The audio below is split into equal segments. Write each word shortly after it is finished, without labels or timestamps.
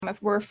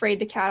if we're afraid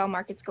the cattle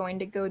market's going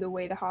to go the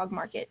way the hog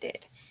market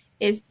did.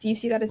 Do you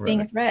see that as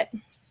being a Right. threat?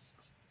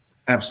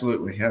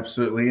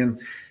 Absolutely.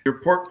 And your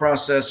pork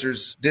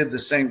processors did the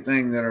same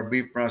thing that our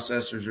beef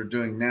processors are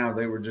doing now.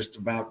 They were just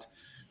about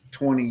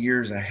 20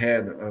 years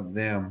ahead of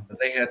them.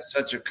 They had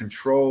such a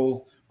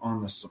control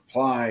on the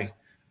supply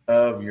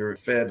of your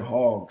fed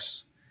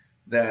hogs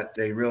that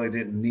they really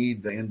didn't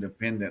need the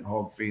independent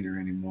hog feeder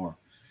anymore.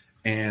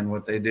 And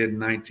what they did in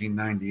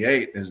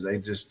 1998 is they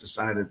just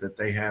decided that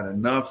they had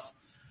enough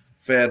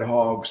fed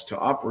hogs to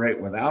operate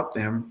without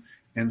them.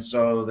 And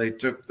so they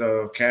took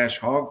the cash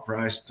hog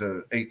price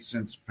to 8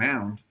 cents a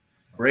pound.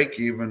 Break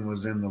even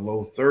was in the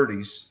low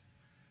 30s.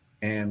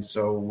 And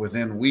so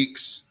within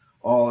weeks,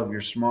 all of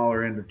your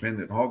smaller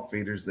independent hog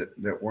feeders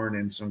that weren't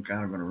in some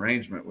kind of an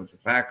arrangement with the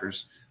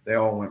packers, they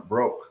all went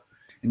broke.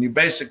 And you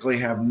basically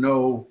have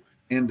no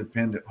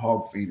independent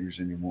hog feeders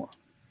anymore.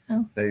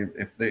 Oh.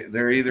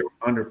 They're either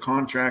under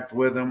contract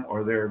with them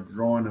or they're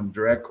growing them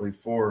directly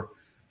for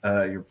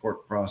your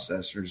pork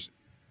processors.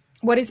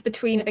 What is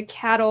between the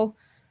cattle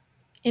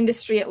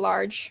industry at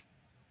large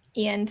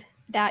and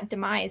that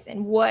demise,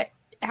 and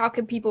how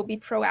could people be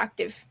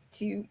proactive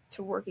to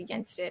work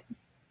against it?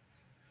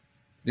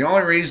 The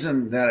only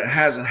reason that it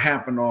hasn't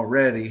happened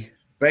already,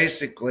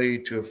 basically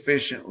to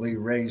efficiently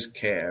raise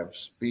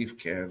calves, beef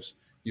calves,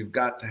 you've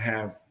got to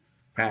have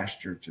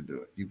pasture to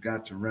do it. You've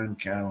got to run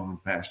cattle on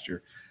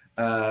pasture.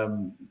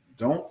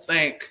 Don't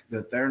think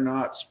that they're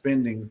not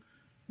spending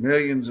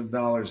millions of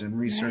dollars in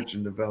research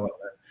and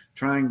development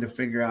trying to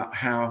figure out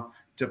how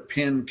to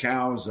pin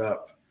cows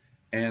up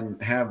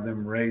and have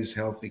them raise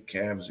healthy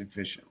calves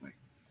efficiently.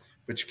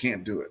 But you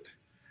can't do it.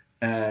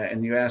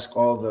 And you ask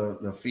all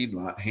the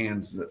feedlot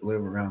hands that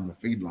live around the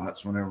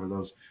feedlots whenever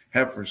those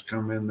heifers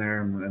come in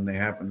there and they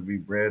happen to be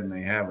bred and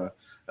they have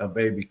a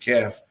baby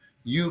calf,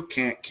 you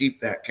can't keep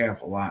that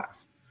calf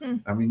alive.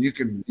 I mean, you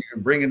can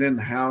bring it in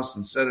the house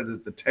and set it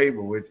at the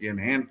table with you and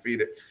hand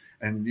feed it,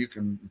 and you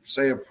can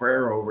say a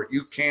prayer over it.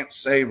 You can't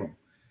save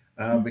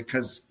them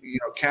because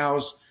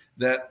cows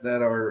that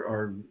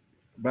are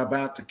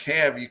about to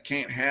calve, you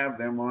can't have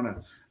them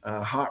on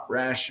a hot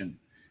ration,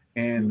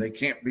 and they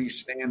can't be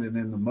standing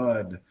in the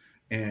mud,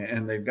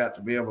 and they've got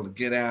to be able to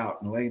get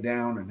out and lay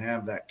down and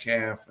have that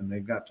calf, and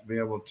they've got to be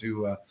able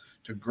to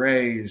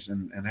graze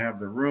and have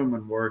the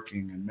rumen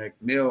working and make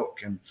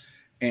milk,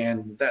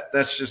 and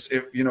that's just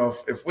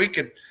if we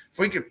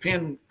could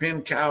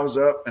pin cows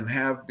up and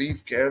have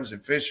beef calves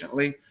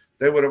efficiently,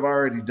 they would have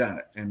already done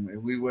it,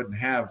 and we wouldn't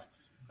have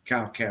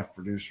cow calf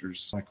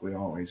producers like we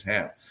always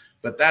have.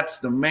 But that's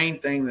the main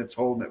thing that's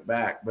holding it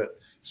back. But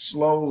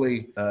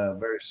slowly,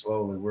 very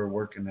slowly, we're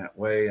working that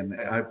way. And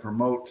I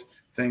promote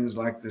things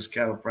like this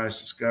Cattle Price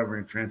Discovery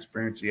and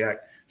Transparency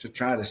Act to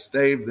try to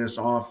stave this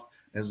off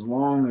as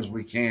long as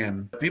we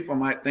can. People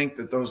might think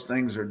that those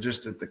things are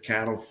just at the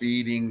cattle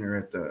feeding or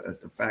at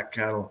the fat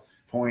cattle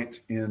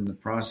point in the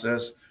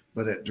process,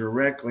 but it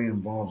directly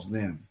involves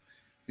them.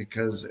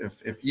 Because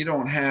if you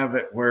don't have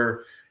it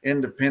where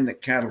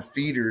independent cattle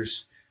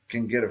feeders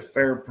can get a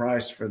fair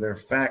price for their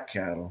fat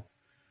cattle,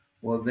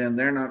 well, then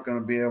they're not going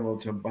to be able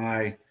to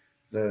buy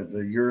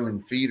the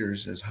yearling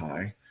feeders as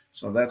high.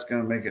 So that's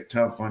going to make it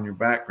tough on your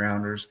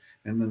backgrounders.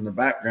 And then the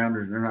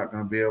backgrounders are not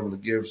going to be able to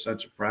give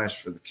such a price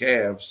for the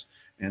calves.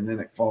 And then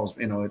it falls,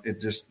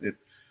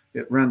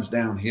 it runs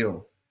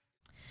downhill.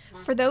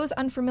 For those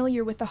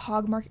unfamiliar with the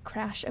hog market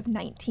crash of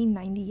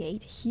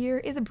 1998, here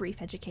is a brief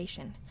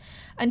education.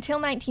 Until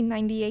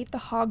 1998, the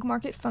hog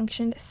market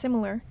functioned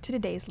similar to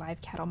today's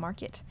live cattle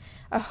market.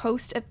 A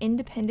host of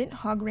independent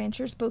hog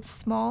ranchers, both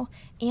small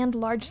and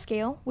large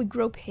scale, would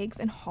grow pigs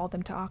and haul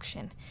them to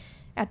auction.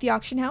 At the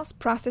auction house,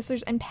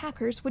 processors and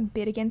packers would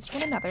bid against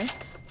one another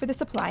for the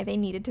supply they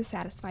needed to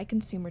satisfy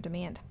consumer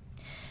demand.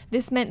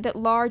 This meant that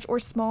large or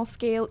small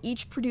scale,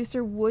 each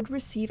producer would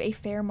receive a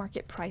fair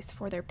market price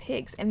for their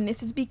pigs, and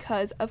this is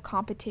because of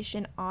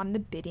competition on the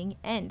bidding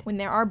end. When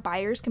there are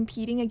buyers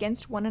competing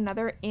against one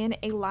another in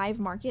a live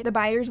market, the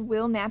buyers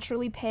will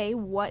naturally pay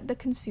what the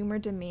consumer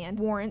demand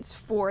warrants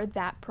for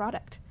that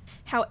product.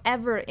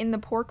 However, in the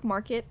pork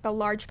market, the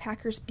large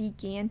packers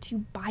began to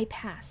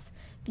bypass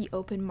the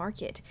open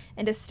market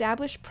and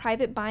establish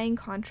private buying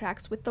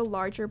contracts with the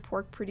larger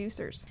pork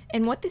producers.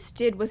 And what this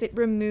did was it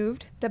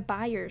removed the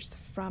buyers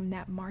from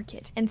that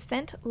market and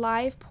sent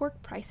live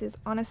pork prices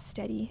on a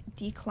steady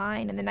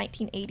decline in the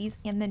 1980s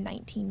and the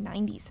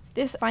 1990s.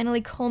 This finally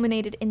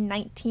culminated in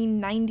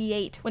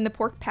 1998 when the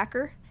pork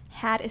packer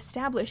had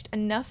established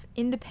enough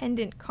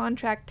independent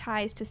contract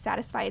ties to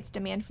satisfy its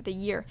demand for the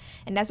year,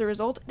 and as a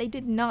result, they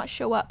did not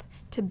show up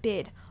to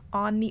bid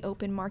on the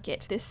open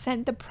market. This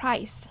sent the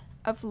price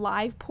of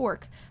live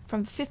pork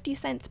from 50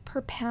 cents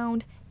per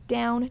pound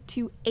down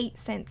to 8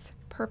 cents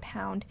per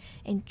pound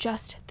in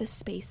just the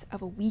space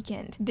of a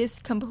weekend. This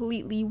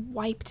completely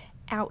wiped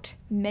out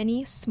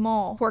many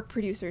small pork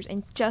producers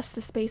in just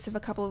the space of a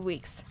couple of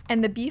weeks.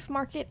 And the beef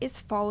market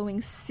is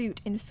following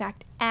suit. In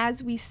fact,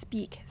 as we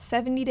speak,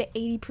 70 to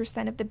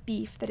 80% of the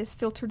beef that is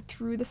filtered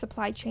through the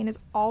supply chain is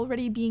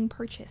already being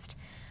purchased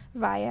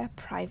via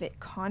private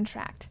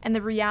contract. And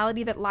the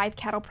reality that live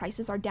cattle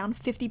prices are down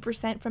 50%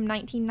 from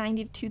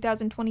 1990 to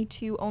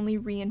 2022 only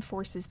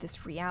reinforces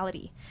this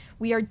reality.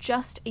 We are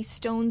just a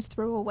stone's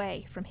throw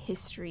away from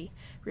history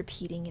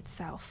repeating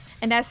itself.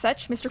 And as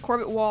such, Mr.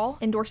 Corbett Wall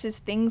endorses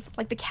things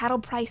like the Cattle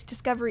Price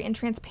Discovery and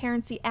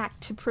Transparency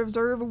Act to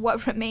preserve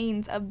what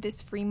remains of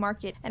this free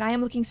market. And I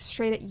am looking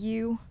straight at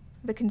you,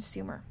 the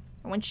consumer.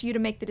 I want you to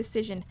make the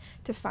decision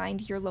to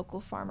find your local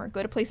farmer.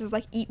 Go to places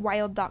like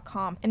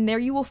eatwild.com, and there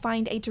you will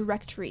find a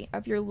directory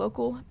of your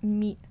local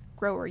meat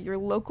grower, your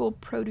local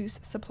produce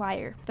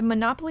supplier. The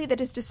monopoly that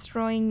is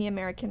destroying the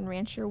American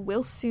rancher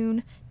will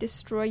soon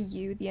destroy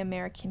you, the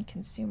American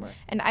consumer.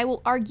 And I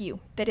will argue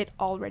that it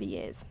already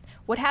is.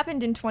 What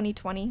happened in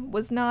 2020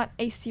 was not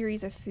a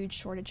series of food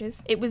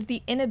shortages. It was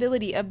the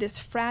inability of this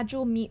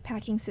fragile meat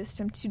packing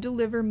system to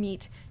deliver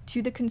meat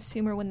to the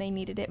consumer when they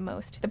needed it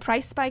most. The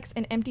price spikes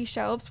and empty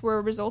shelves were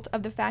a result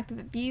of the fact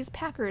that these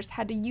packers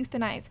had to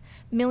euthanize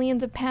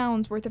millions of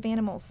pounds worth of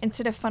animals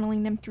instead of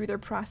funneling them through their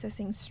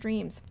processing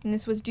streams. And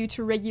this was due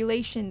to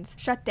regulations,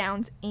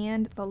 shutdowns,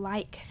 and the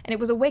like. And it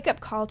was a wake-up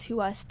call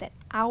to us that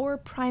our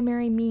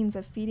primary means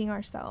of feeding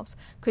ourselves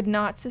could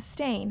not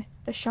sustain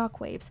the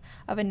shockwaves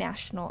of a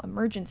national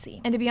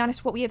emergency. And to be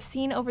honest, what we have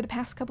seen over the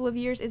past couple of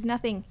years is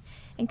nothing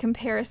in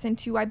comparison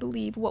to, I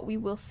believe, what we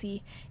will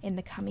see in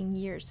the coming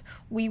years.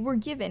 We were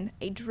given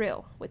a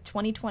drill with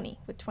 2020,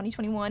 with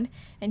 2021,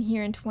 and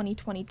here in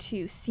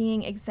 2022,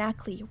 seeing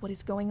exactly what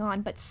is going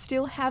on, but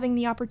still having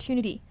the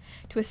opportunity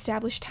to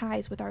establish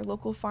ties with our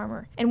local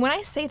farmer. And when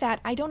I say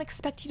that, I don't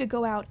expect you to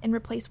go out and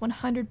replace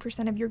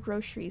 100% of your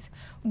groceries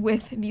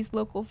with these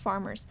local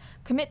farmers.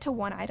 Commit to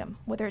one item,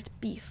 whether it's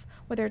beef,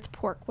 whether it's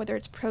pork, whether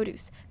it's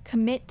produce.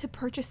 Commit to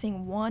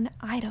purchasing one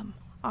item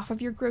off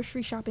of your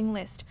grocery shopping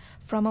list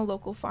from a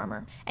local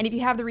farmer. And if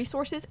you have the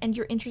resources and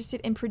you're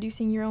interested in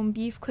producing your own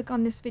beef, click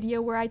on this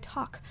video where I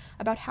talk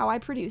about how I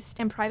produced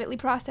and privately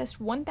processed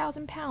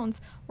 1,000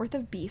 pounds worth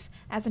of beef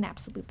as an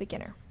absolute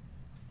beginner.